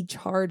have to be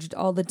charged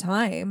all the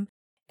time.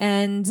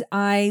 And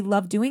I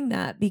love doing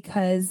that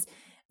because,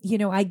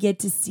 I get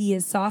to see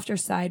his softer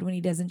side when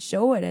he doesn't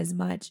show it as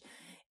much.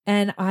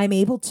 And I'm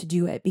able to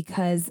do it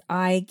because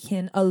I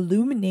can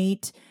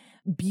illuminate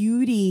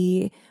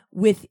beauty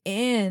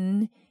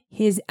within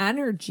his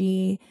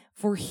energy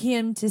for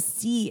him to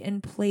see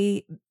and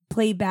play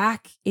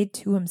back it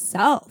to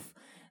himself.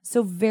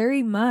 So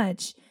very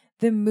much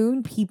the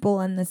moon people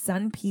and the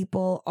sun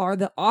people are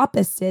the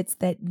opposites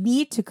that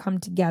need to come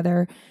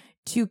together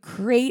to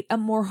create a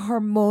more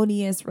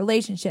harmonious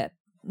relationship.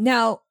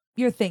 Now,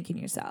 you're thinking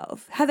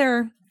yourself,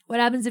 Heather, what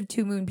happens if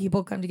two moon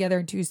people come together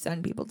and two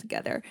sun people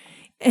together?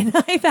 And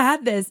I've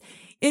had this.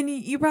 And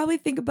you probably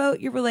think about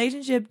your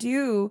relationship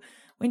too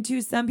when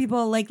two sun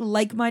people,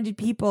 like-minded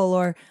people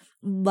or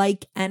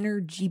like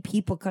energy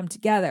people come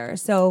together.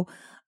 So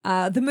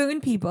the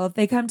moon people, if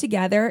they come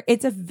together,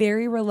 it's a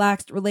very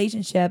relaxed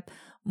relationship,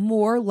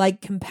 more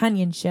like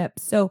companionship.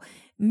 So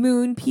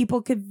moon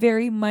people could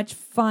very much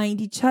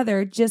find each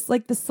other just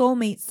like the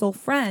soulmate, soul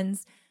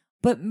friends.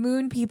 But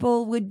moon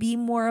people would be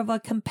more of a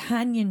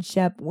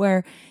companionship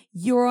where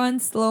you're on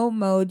slow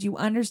mode, you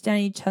understand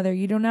each other,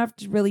 you don't have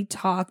to really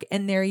talk,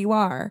 and there you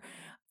are.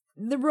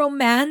 The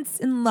romance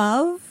and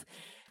love,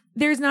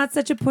 there's not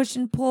such a push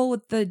and pull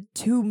with the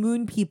two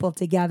moon people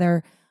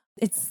together.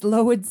 It's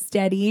slow and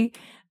steady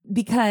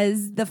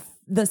because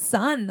the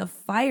sun, the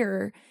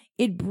fire,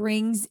 it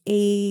brings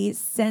a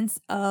sense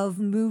of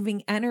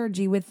moving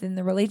energy within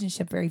the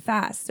relationship very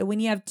fast. So when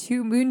you have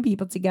two moon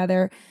people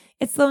together,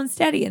 it's slow and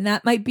steady, and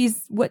that might be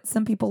what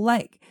some people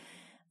like.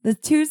 The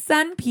two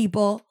sun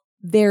people,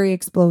 very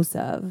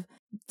explosive.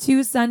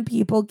 Two sun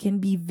people can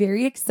be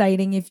very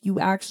exciting if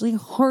you actually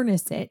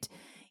harness it.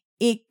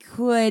 It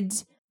could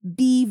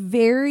be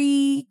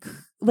very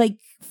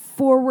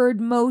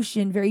forward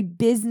motion, very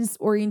business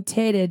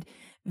oriented,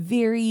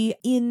 very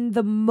in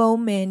the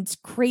moment,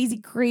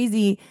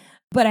 crazy.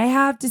 But I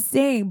have to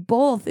say,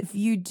 both, if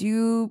you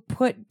do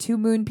put two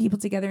moon people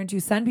together and two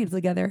sun people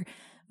together,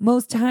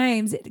 most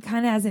times it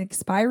kind of has an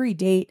expiry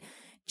date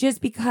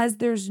just because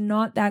there's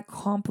not that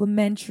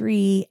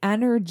complementary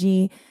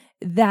energy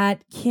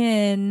that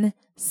can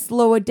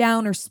slow it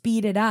down or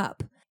speed it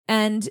up.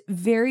 And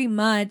very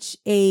much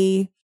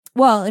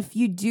if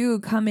you do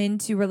come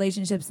into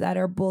relationships that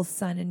are both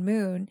sun and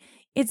moon,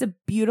 it's a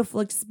beautiful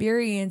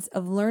experience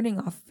of learning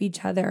off of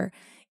each other.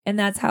 And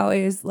that's how I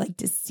always like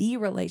to see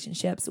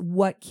relationships.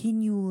 What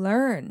can you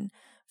learn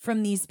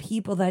from these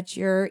people that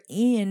you're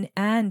in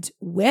and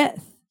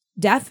with?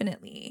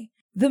 Definitely.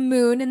 The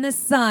moon and the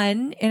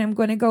sun, and I'm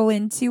going to go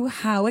into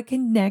how it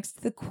connects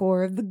to the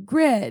core of the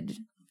grid.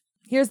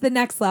 Here's the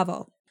next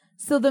level.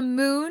 So the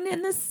moon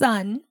and the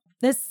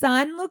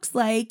sun looks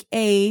like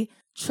a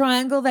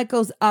triangle that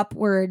goes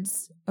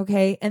upwards,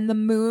 okay? And the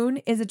moon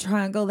is a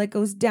triangle that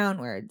goes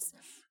downwards.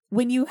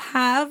 When you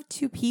have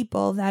two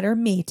people that are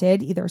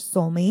mated, either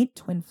soulmate,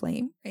 twin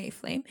flame, ray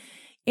flame,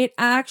 it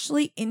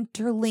actually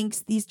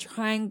interlinks these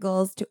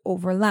triangles to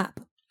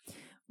overlap.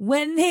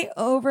 When they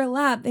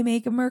overlap, they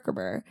make a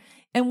Merkaba.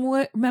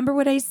 And remember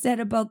what I said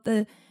about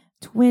the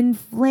twin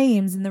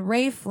flames and the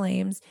ray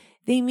flames?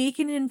 They make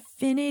an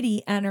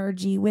infinity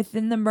energy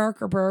within the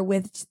Merkaba,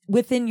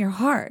 within your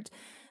heart.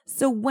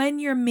 So when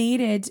you're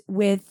mated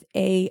with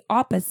a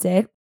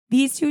opposite,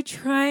 these two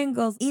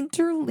triangles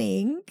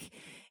interlink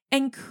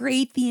and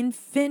create the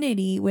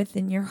infinity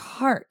within your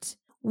heart.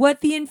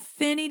 What the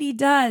infinity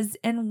does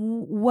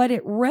and what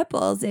it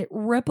ripples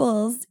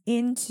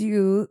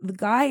into the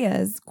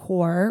Gaia's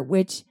core,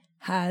 which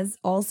has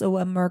also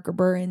a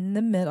Merkaba in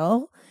the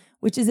middle,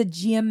 which is a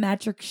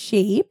geometric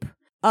shape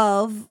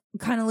of,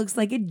 kind of looks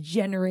like a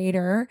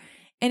generator,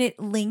 and it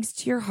links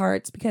to your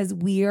hearts because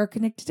we are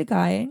connected to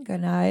Gaia and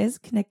Gaia is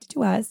connected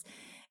to us.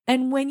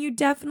 And when you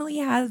definitely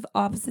have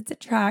opposites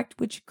attract,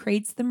 which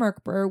creates the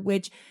Merkaba,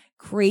 which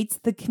creates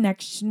the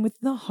connection with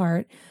the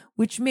heart,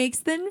 which makes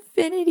the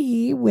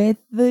infinity with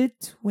the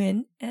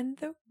twin and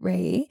the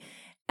ray.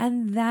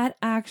 And that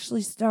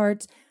actually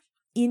starts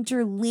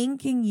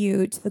interlinking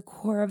you to the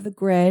core of the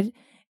grid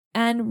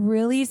and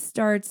really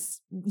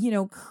starts,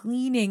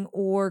 cleaning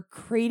or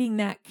creating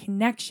that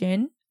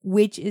connection,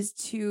 which is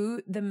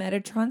to the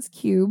Metatron's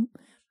cube,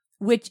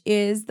 which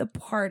is the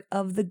part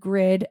of the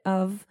grid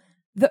of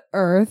the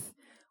earth,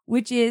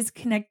 which is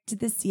connected to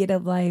the seed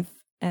of life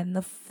and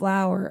the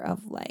flower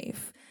of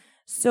life.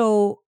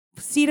 So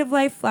seed of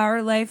life, flower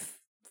of life,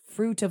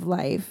 fruit of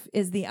life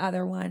is the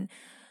other one.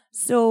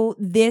 So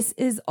this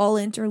is all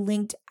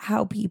interlinked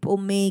how people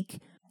make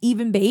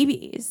even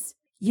babies.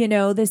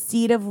 The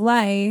seed of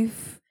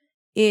life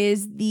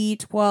is the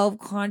 12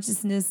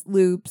 consciousness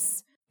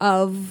loops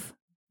of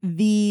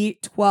the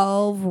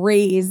 12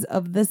 rays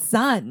of the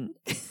sun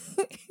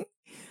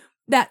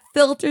that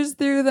filters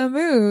through the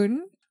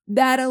moon,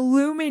 that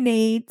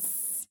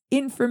illuminates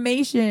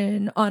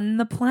information on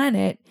the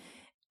planet.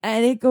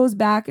 And it goes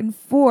back and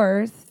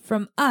forth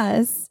from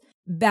us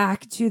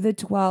back to the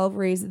 12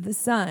 rays of the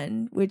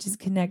sun, which is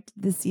connected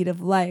to the seed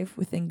of life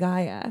within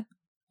Gaia.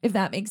 If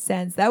that makes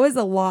sense. That was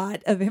a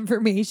lot of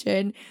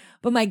information,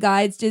 but my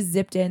guides just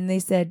zipped in. They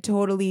said,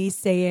 totally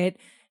say it,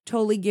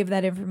 totally give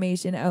that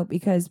information out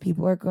because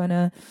people are going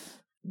to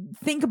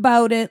think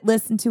about it,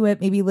 listen to it,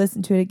 maybe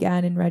listen to it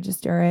again and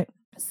register it.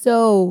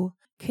 So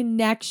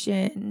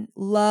connection,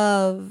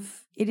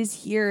 love, it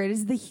is here. It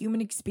is the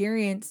human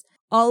experience.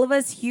 All of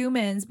us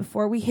humans,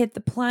 before we hit the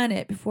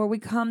planet, before we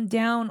come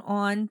down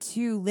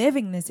onto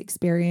living this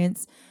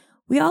experience,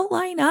 we all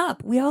line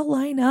up. We all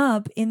line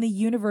up in the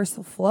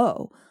universal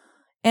flow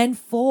and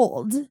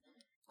fold,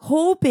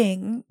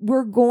 hoping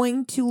we're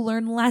going to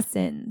learn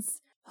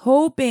lessons,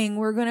 hoping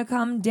we're going to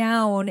come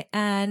down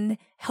and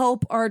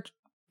help our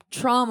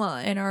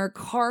trauma and our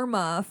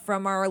karma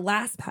from our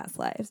last past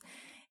lives.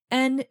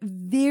 And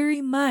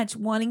very much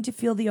wanting to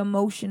feel the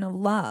emotion of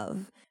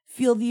love,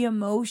 feel the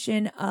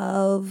emotion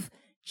of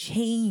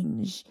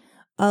change,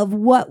 of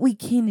what we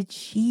can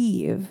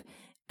achieve,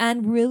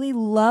 and really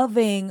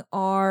loving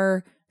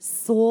our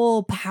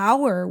soul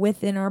power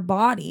within our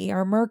body,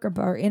 our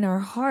Merkaba in our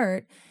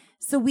heart,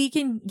 so we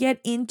can get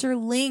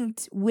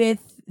interlinked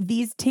with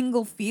these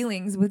tingle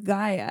feelings with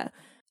Gaia.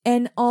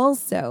 And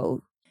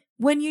also,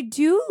 when you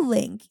do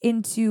link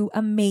into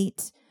a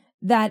mate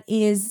that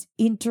is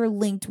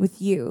interlinked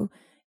with you,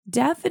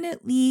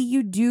 definitely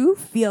you do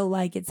feel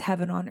like it's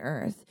heaven on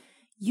earth.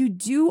 You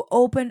do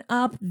open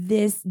up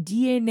this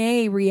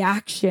DNA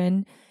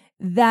reaction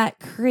that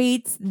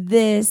creates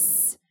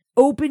this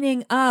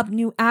opening up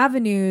new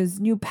avenues,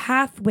 new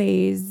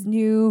pathways,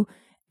 new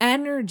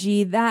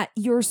energy that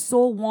your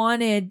soul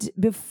wanted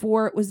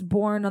before it was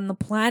born on the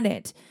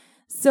planet.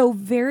 So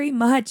very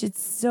much,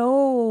 it's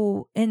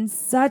so and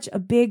such a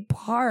big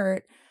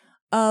part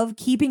of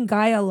keeping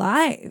Gaia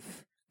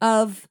alive,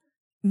 of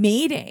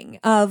mating,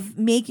 of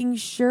making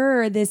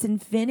sure this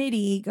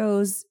infinity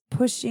goes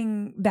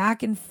pushing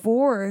back and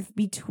forth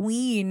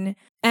between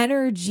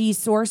energy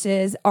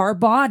sources, our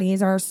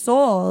bodies, our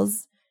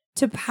souls,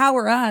 to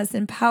power us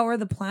and power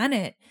the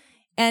planet.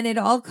 And it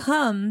all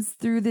comes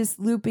through this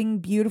looping,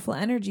 beautiful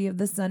energy of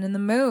the sun and the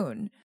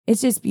moon.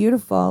 It's just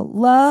beautiful.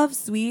 Love,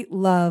 sweet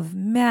love.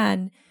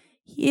 Man,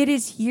 it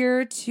is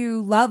here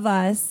to love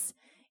us.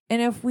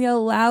 And if we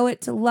allow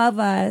it to love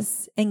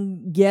us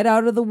and get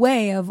out of the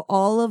way of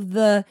all of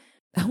the,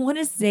 I want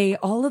to say,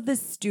 all of the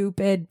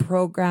stupid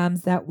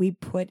programs that we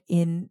put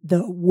in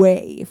the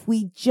way, if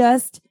we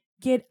just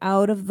get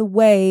out of the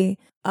way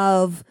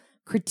of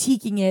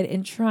critiquing it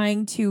and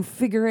trying to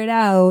figure it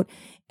out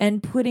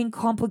and putting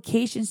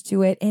complications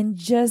to it and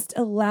just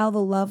allow the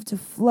love to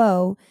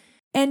flow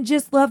and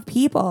just love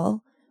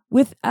people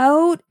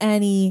without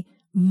any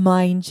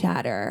mind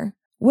chatter.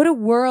 What a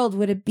world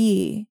would it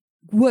be?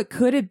 What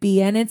could it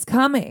be? And it's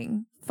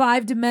coming.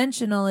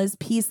 5-dimensional is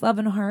peace, love,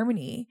 and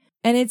harmony.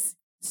 And it's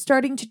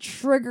starting to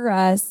trigger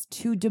us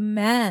to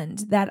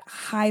demand that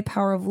high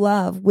power of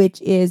love,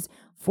 which is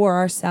for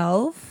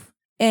ourselves,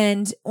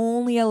 and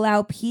only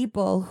allow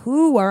people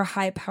who are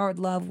high-powered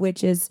love,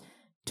 which is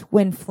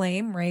twin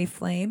flame, ray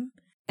flame,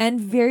 and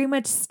very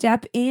much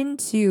step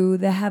into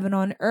the heaven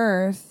on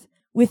earth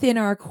within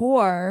our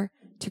core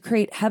to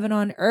create heaven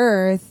on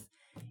earth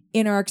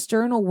in our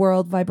external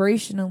world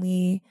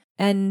vibrationally,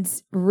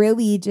 and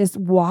really just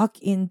walk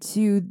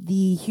into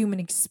the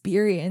human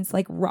experience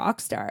like rock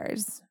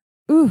stars.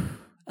 Ooh,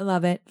 I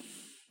love it.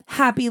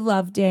 Happy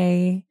Love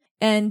Day.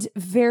 And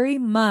very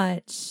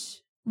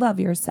much love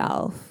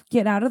yourself.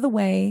 Get out of the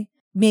way.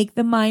 Make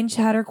the mind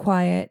chatter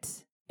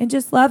quiet. And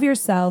just love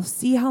yourself.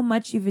 See how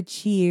much you've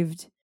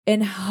achieved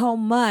and how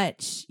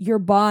much your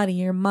body,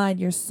 your mind,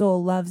 your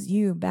soul loves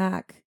you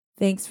back.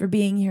 Thanks for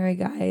being here,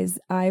 guys.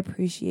 I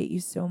appreciate you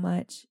so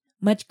much.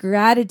 Much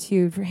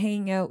gratitude for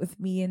hanging out with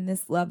me in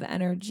this love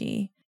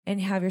energy.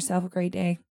 And have yourself a great day.